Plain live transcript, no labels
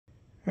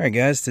Alright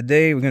guys,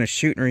 today we're going to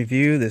shoot and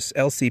review this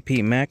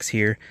LCP Max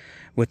here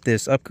with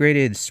this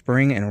upgraded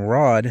spring and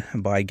rod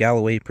by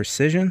Galloway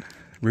Precision,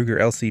 Ruger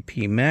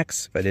LCP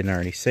Max, if I didn't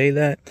already say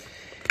that.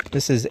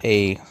 This is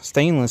a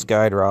stainless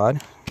guide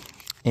rod,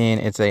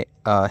 and it's a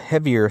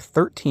heavier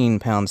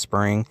 13-pound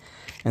spring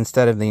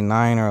instead of the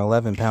 9 or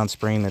 11-pound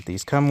spring that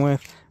these come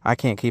with. I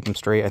can't keep them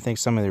straight. I think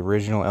some of the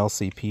original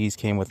LCPs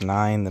came with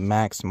 9. The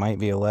Max might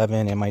be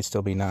 11. It might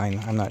still be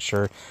 9. I'm not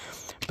sure.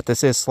 But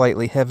this is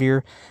slightly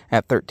heavier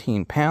at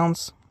 13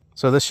 pounds.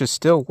 So this should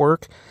still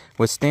work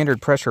with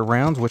standard pressure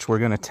rounds, which we're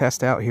going to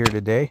test out here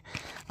today.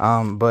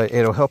 But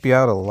it'll help you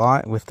out a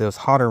lot with those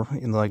hotter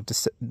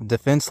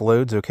defense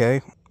loads,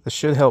 okay? This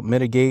should help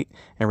mitigate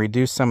and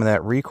reduce some of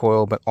that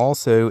recoil, but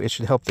also it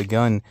should help the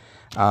gun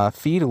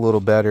feed a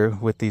little better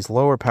with these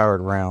lower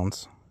powered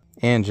rounds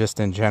and just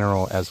in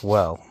general as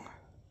well.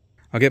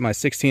 I'll get my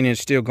 16-inch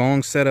steel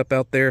gong set up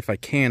out there if I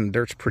can. The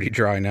dirt's pretty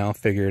dry now, I'll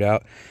figure it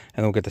out.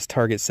 And we'll get this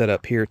target set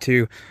up here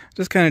too.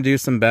 Just kind of do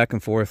some back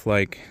and forth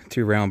like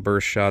 2-round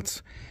burst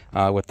shots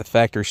with the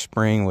factory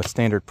spring with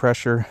standard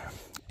pressure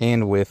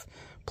and with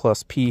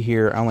plus P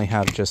here. I only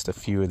have just a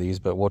few of these,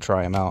 but we'll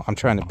try them out. I'm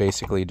trying to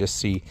basically just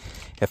see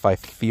if I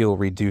feel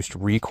reduced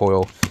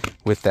recoil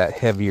with that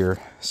heavier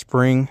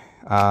spring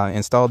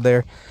installed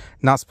there.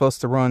 Not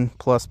supposed to run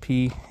plus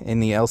P in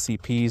the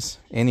LCPs,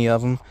 any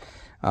of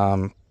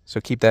them. So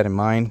keep that in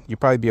mind. You'll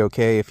probably be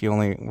okay if you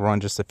only run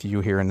just a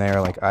few here and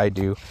there like I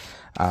do.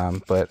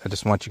 But I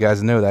just want you guys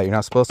to know that you're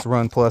not supposed to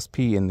run plus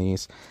P in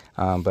these.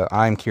 But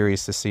I'm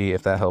curious to see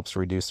if that helps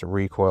reduce the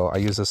recoil. I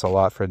use this a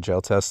lot for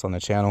gel tests on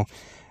the channel.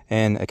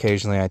 And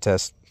occasionally I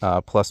test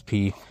plus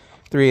P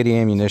 380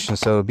 ammunition.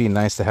 So it'd be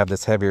nice to have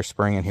this heavier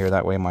spring in here.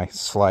 That way my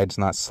slide's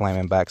not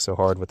slamming back so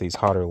hard with these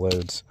hotter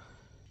loads.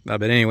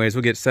 But anyways,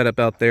 we'll get set up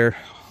out there.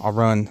 I'll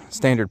run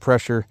standard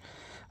pressure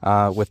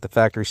with the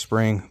factory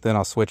spring, then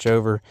I'll switch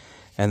over,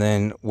 and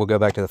then we'll go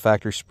back to the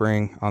factory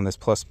spring on this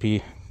plus P,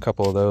 a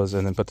couple of those,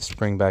 and then put the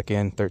spring back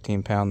in,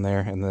 13-pound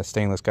there, and the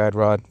stainless guide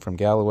rod from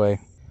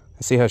Galloway,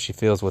 and see how she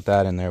feels with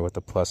that in there with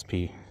the plus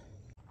P.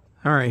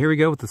 All right, here we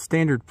go with the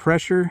standard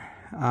pressure.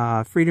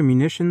 Freedom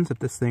Munitions, if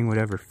this thing would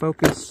ever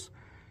focus.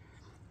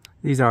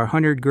 These are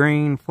 100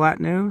 grain flat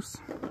nose.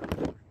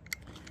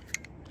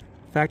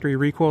 Factory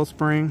recoil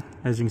spring.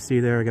 As you can see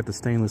there, I got the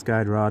stainless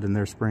guide rod and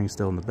their spring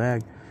still in the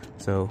bag.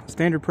 So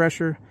standard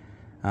pressure,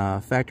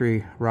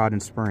 factory rod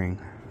and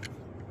spring.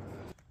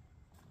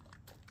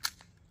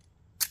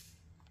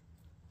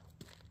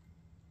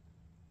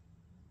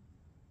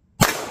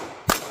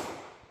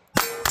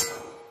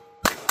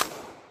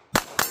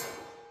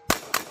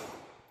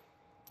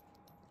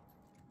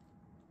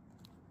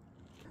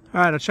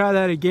 Alright, I'll try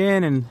that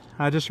again, and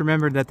I just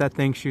remembered that that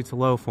thing shoots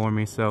low for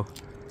me, so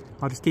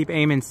I'll just keep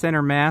aiming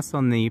center mass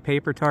on the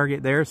paper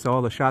target there, so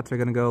all the shots are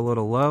going to go a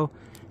little low,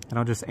 and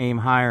I'll just aim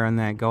higher on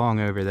that gong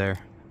over there.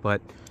 But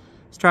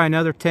let's try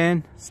another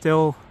 10,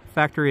 still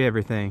factory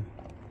everything.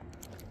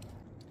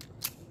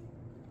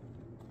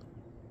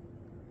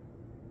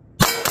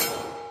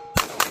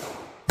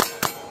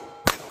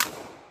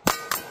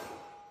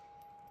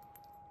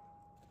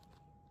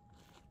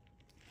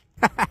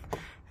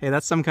 Hey,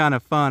 that's some kind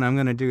of fun. I'm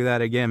going to do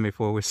that again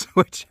before we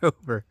switch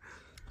over.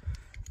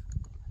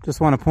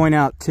 Just want to point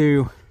out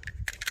too,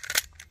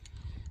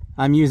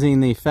 I'm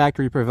using the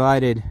factory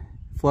provided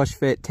flush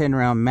fit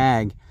 10-round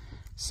mag,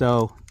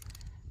 so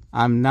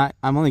I'm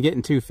only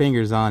getting 2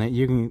 fingers on it.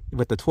 You can,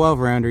 with the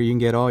 12-rounder, you can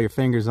get all your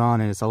fingers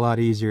on it. It's a lot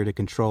easier to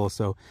control.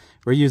 So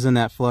we're using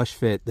that flush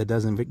fit that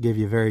doesn't give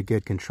you very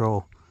good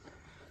control.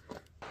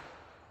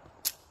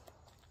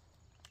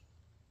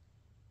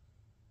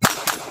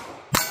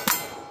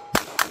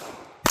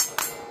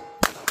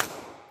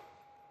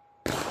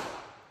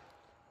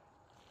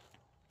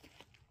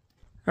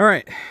 All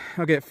right,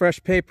 I'll get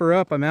fresh paper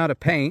up. I'm out of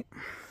paint,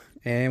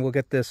 and we'll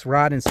get this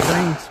rod and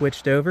spring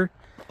switched over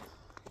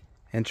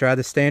and try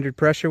the standard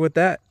pressure with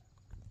that.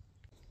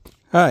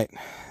 All right,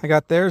 I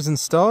got theirs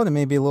installed. It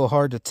may be a little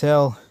hard to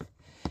tell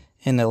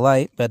in the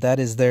light, but that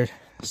is their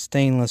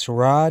stainless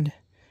rod.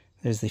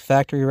 There's the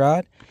factory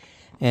rod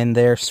and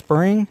their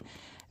spring.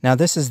 Now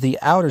this is the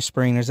outer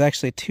spring. There's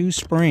actually 2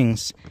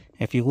 springs.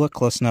 If you look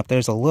close enough,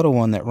 there's a little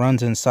one that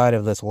runs inside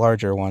of this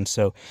larger one.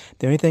 So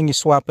the only thing you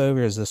swap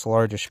over is this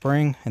larger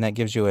spring, and that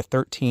gives you a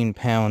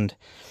 13-pound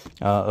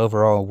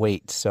overall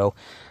weight. So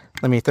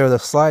let me throw the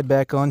slide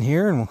back on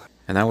here,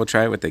 and I will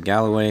try it with the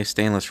Galloway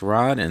stainless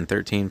rod and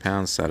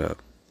 13-pound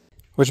setup.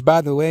 Which,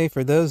 by the way,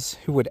 for those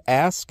who would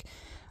ask,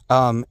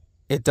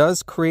 it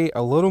does create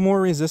a little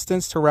more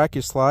resistance to rack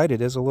your slide.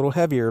 It is a little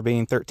heavier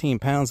being 13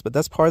 pounds, but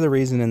that's part of the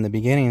reason in the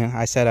beginning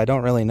I said I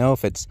don't really know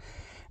if it's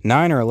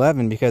 9 or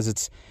 11, because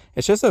it's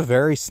just a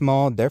very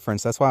small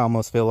difference. That's why I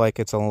almost feel like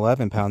it's an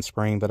 11-pound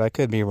spring, but I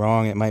could be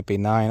wrong. It might be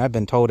 9. I've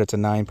been told it's a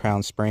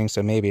 9-pound spring,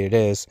 so maybe it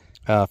is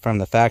from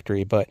the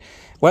factory. But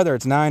whether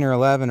it's 9 or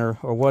 11 or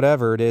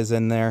whatever it is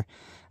in there,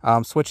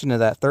 switching to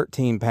that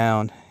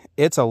 13-pound,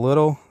 it's a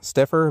little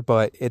stiffer,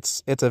 but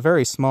it's a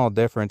very small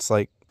difference.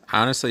 Like I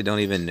honestly don't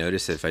even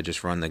notice it if I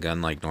just run the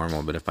gun like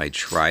normal, but if I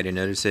try to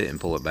notice it and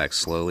pull it back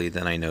slowly,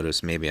 then I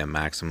notice maybe a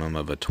maximum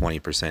of a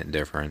 20%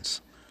 difference.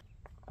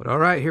 But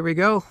alright, here we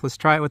go. Let's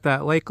try it with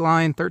that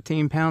Lakeline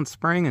 13-pound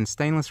spring and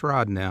stainless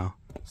rod now.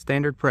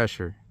 Standard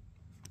pressure.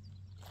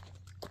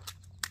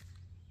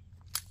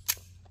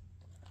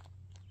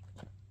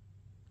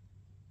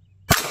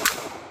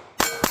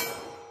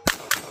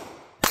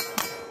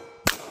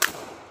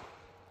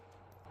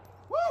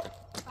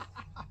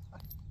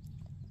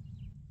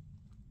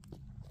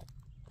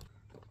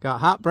 Got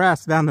hot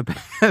brass down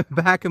the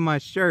back of my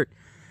shirt.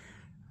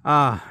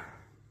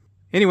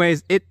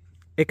 Anyways, it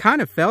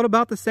kind of felt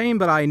about the same,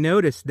 but I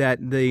noticed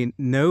that the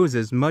nose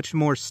is much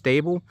more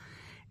stable,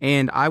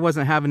 and I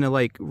wasn't having to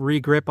like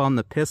re-grip on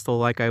the pistol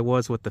like I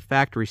was with the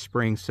factory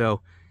spring. So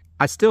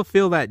I still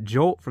feel that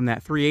jolt from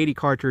that 380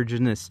 cartridge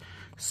in this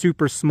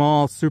super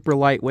small, super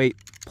lightweight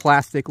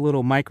plastic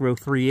little micro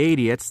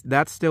 380.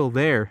 That's still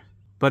there,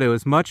 but it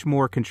was much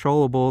more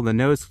controllable. The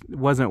nose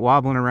wasn't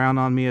wobbling around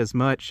on me as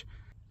much.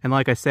 And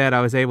like I said,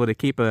 I was able to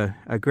keep a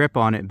grip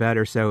on it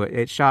better, so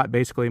it shot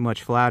basically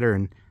much flatter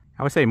and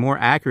I would say more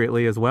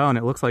accurately as well, and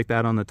it looks like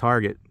that on the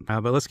target.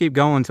 But let's keep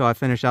going until I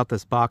finish out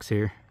this box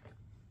here.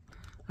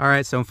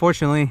 Alright, so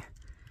unfortunately,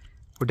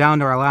 we're down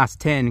to our last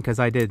 10 because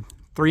I did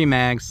 3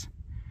 mags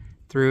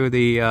through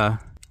the,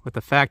 with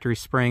the factory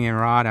spring and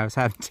rod. I was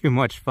having too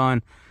much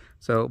fun.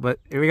 So, but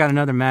we got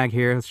another mag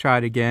here. Let's try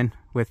it again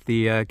with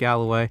the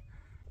Galloway.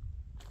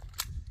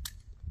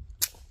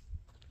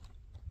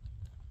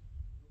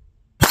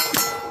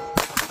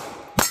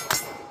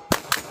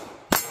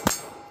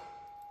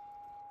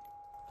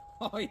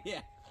 Oh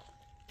yeah.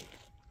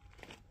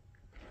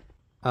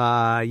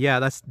 Yeah,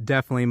 that's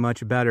definitely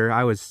much better.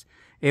 I was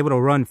able to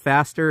run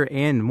faster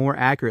and more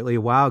accurately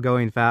while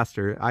going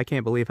faster. I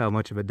can't believe how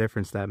much of a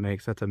difference that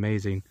makes. That's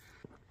amazing.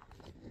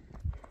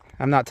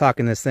 I'm not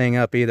talking this thing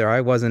up either.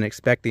 I wasn't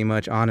expecting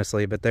much,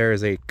 honestly, but there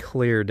is a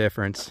clear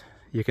difference.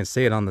 You can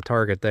see it on the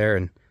target there,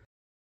 and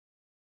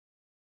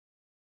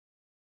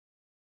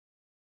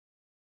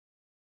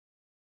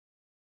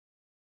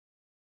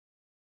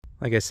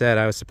like I said,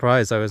 I was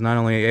surprised I was not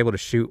only able to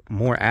shoot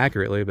more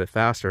accurately, but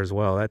faster as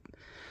well.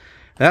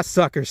 That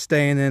sucker's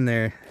staying in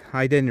there.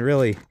 I didn't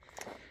really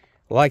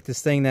like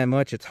this thing that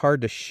much. It's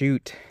hard to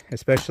shoot,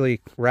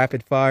 especially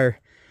rapid fire.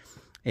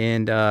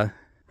 And I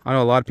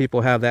know a lot of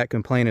people have that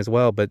complaint as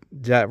well, but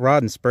that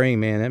rod and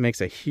spring, man, that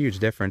makes a huge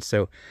difference.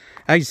 So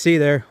as you see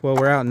there, well,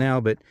 we're out now,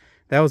 but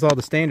that was all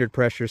the standard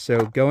pressure.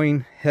 So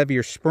going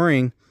heavier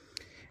spring,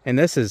 and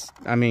this is,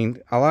 I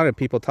mean, a lot of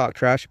people talk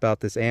trash about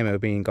this ammo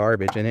being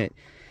garbage, and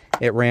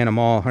it ran them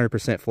all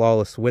 100%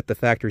 flawless with the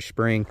factory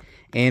spring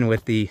and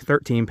with the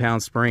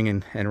 13-pound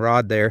spring and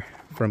rod there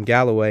from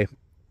Galloway.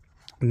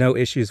 No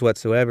issues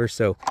whatsoever.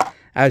 So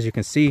as you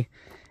can see,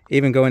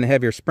 even going to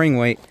heavier spring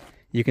weight,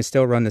 you can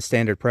still run the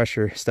standard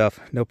pressure stuff,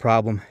 no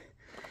problem.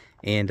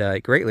 And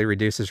it greatly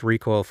reduces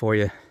recoil for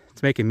you.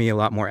 It's making me a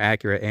lot more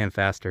accurate and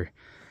faster.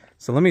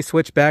 So let me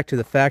switch back to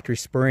the factory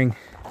spring,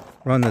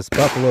 run this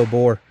Buffalo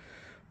Bore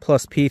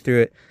plus P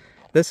through it.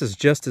 This is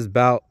just as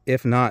about,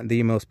 if not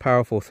the most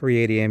powerful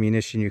 380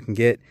 ammunition you can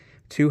get.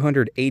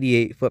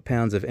 288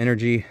 foot-pounds of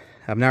energy.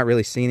 I've not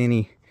really seen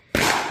any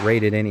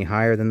rated any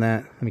higher than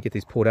that. Let me get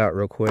these pulled out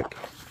real quick.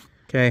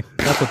 Okay,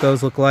 that's what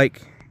those look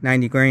like.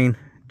 90 grain,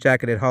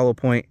 jacketed hollow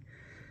point.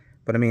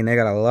 But I mean, they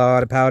got a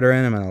lot of powder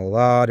in them and a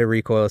lot of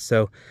recoil.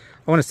 So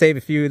I want to save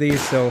a few of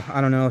these. So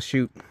I don't know,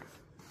 shoot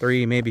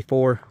 3, maybe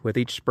 4 with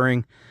each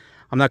spring.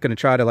 I'm not going to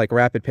try to like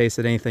rapid pace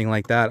it, anything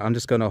like that. I'm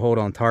just going to hold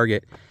on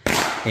target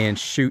and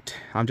shoot.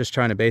 I'm just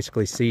trying to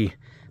basically see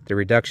the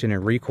reduction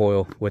in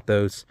recoil with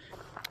those,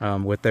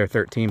 with their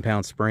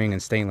 13-pound spring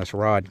and stainless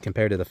rod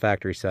compared to the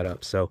factory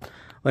setup. So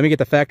let me get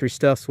the factory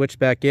stuff switched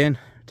back in,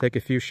 take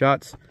a few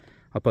shots.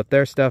 I'll put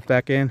their stuff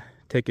back in,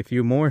 take a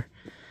few more,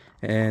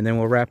 and then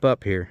we'll wrap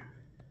up here.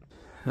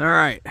 All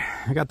right,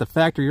 I got the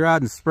factory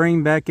rod and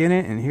spring back in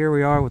it, and here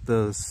we are with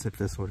those, if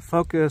this would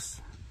focus,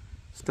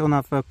 still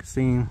not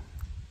focusing,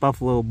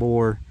 Buffalo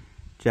Bore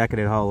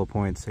jacketed hollow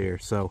points here.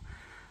 So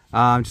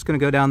I'm just going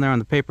to go down there on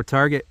the paper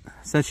target.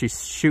 Since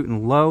she's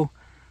shooting low,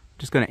 I'm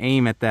just going to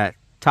aim at that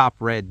top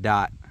red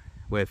dot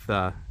with,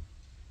 I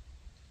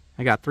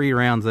got 3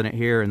 rounds in it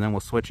here, and then we'll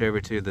switch over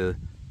to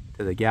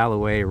the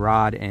Galloway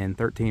rod and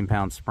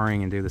 13-pound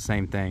spring and do the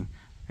same thing.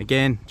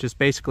 Again, just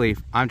basically,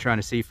 I'm trying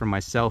to see for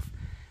myself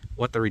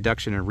what the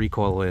reduction in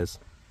recoil is.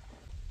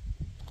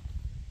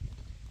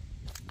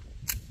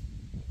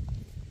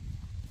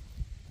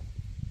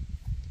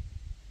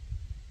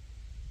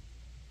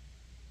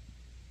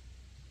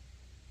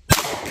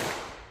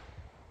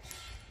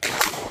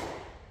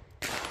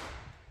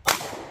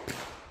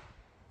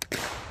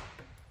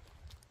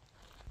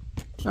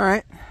 All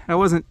right, that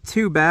wasn't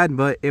too bad,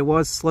 but it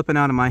was slipping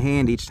out of my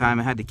hand each time.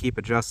 I had to keep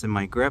adjusting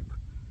my grip.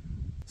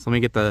 So let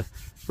me get the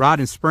rod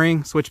and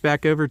spring, switch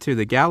back over to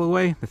the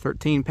Galloway, the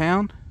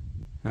 13-pound.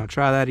 And I'll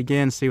try that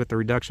again, see what the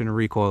reduction in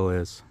recoil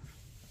is.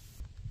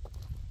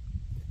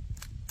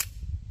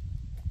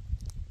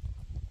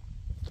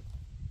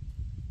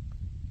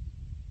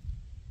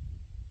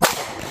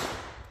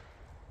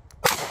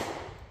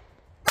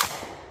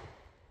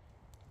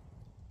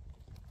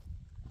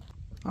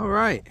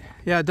 right,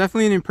 yeah,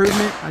 definitely an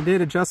improvement. I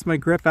did adjust my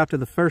grip after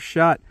the first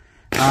shot.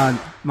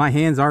 My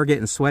hands are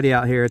getting sweaty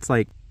out here. It's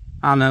like,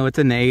 I don't know, it's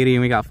in the 80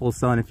 and we got full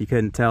sun if you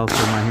couldn't tell,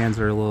 so my hands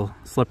are a little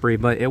slippery,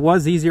 but it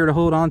was easier to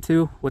hold on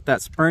to with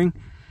that spring.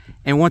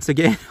 And once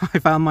again, I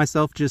found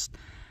myself just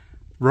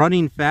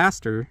running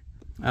faster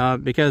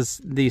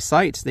because these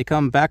sights, they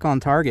come back on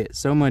target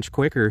so much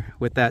quicker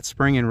with that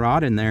spring and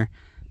rod in there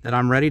that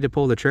I'm ready to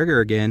pull the trigger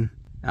again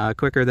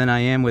quicker than I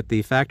am with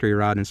the factory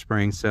rod and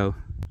spring. So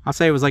I'll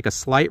say it was like a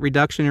slight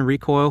reduction in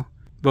recoil,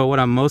 but what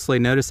I'm mostly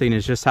noticing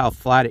is just how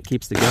flat it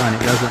keeps the gun.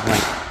 It doesn't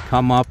like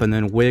come up and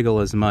then wiggle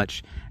as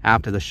much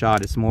after the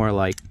shot. It's more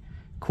like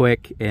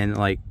quick and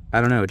like,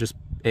 I don't know,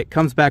 it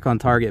comes back on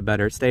target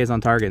better. It stays on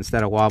target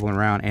instead of wobbling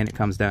around, and it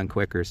comes down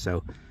quicker.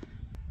 So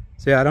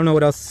yeah, I don't know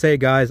what else to say,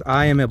 guys.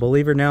 I am a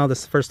believer now. This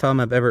is the first time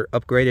I've ever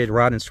upgraded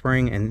rod and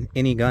spring in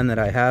any gun that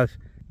I have,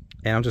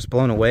 and I'm just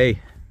blown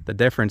away the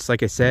difference.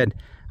 Like I said,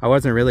 I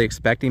wasn't really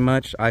expecting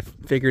much. I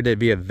figured it'd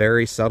be a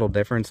very subtle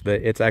difference,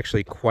 but it's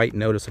actually quite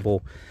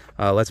noticeable.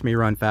 Lets me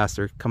run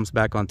faster, comes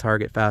back on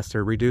target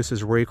faster,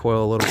 reduces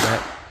recoil a little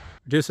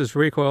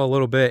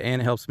bit,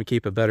 and it helps me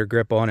keep a better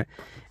grip on it.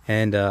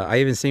 And I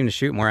even seem to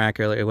shoot more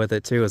accurately with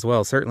it too as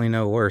well. Certainly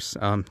no worse.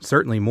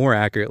 Certainly more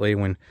accurately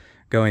when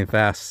going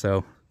fast.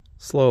 So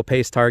slow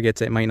pace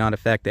targets, it might not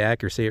affect the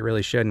accuracy. It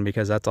really shouldn't,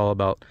 because that's all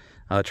about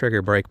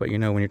trigger break. But you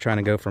know, when you're trying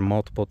to go from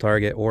multiple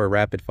target or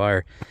rapid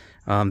fire,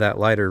 that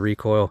lighter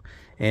recoil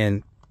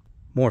and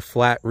more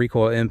flat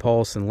recoil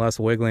impulse and less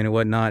wiggling and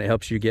whatnot, it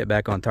helps you get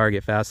back on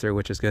target faster,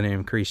 which is going to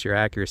increase your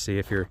accuracy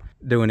if you're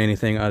doing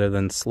anything other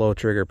than slow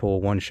trigger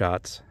pull one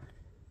shots.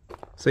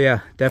 So yeah,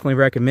 definitely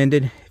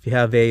recommended if you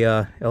have a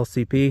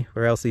LCP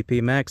or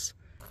LCP Max.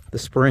 The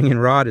spring and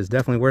rod is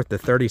definitely worth the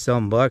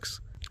 30-some bucks.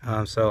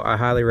 So I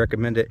highly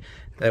recommend it.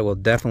 That will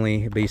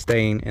definitely be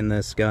staying in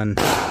this gun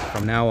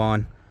from now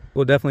on.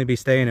 Will definitely be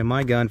staying in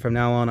my gun from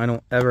now on. I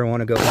don't ever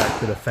want to go back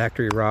to the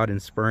factory rod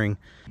and spring.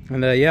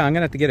 And yeah, I'm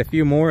gonna have to get a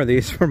few more of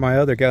these for my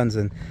other guns.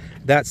 And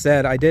that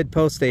said, I did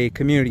post a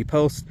community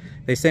post.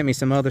 They sent me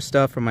some other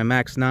stuff from my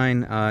Max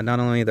 9,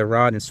 not only the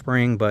rod and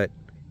spring, but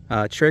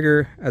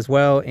trigger as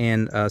well,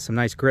 and some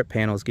nice grip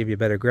panels, give you a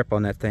better grip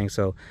on that thing.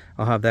 So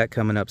I'll have that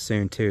coming up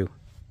soon too.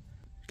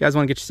 If you guys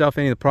want to get yourself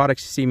any of the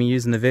products you see me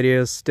using in the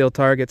videos, steel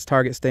targets,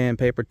 target stand,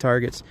 paper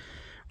targets,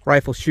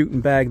 rifle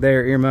shooting bag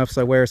there, earmuffs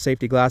I wear,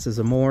 safety glasses,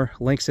 and more.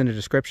 Links in the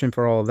description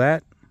for all of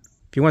that.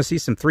 If you want to see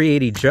some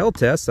 380 gel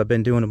tests, I've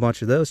been doing a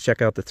bunch of those.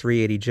 Check out the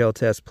 380 gel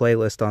test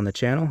playlist on the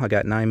channel. I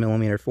got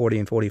 9mm, 40,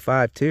 and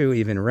 45 too,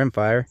 even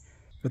rimfire.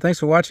 But thanks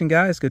for watching,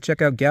 guys. Go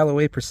check out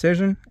Galloway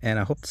Precision, and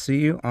I hope to see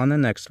you on the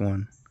next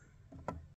one.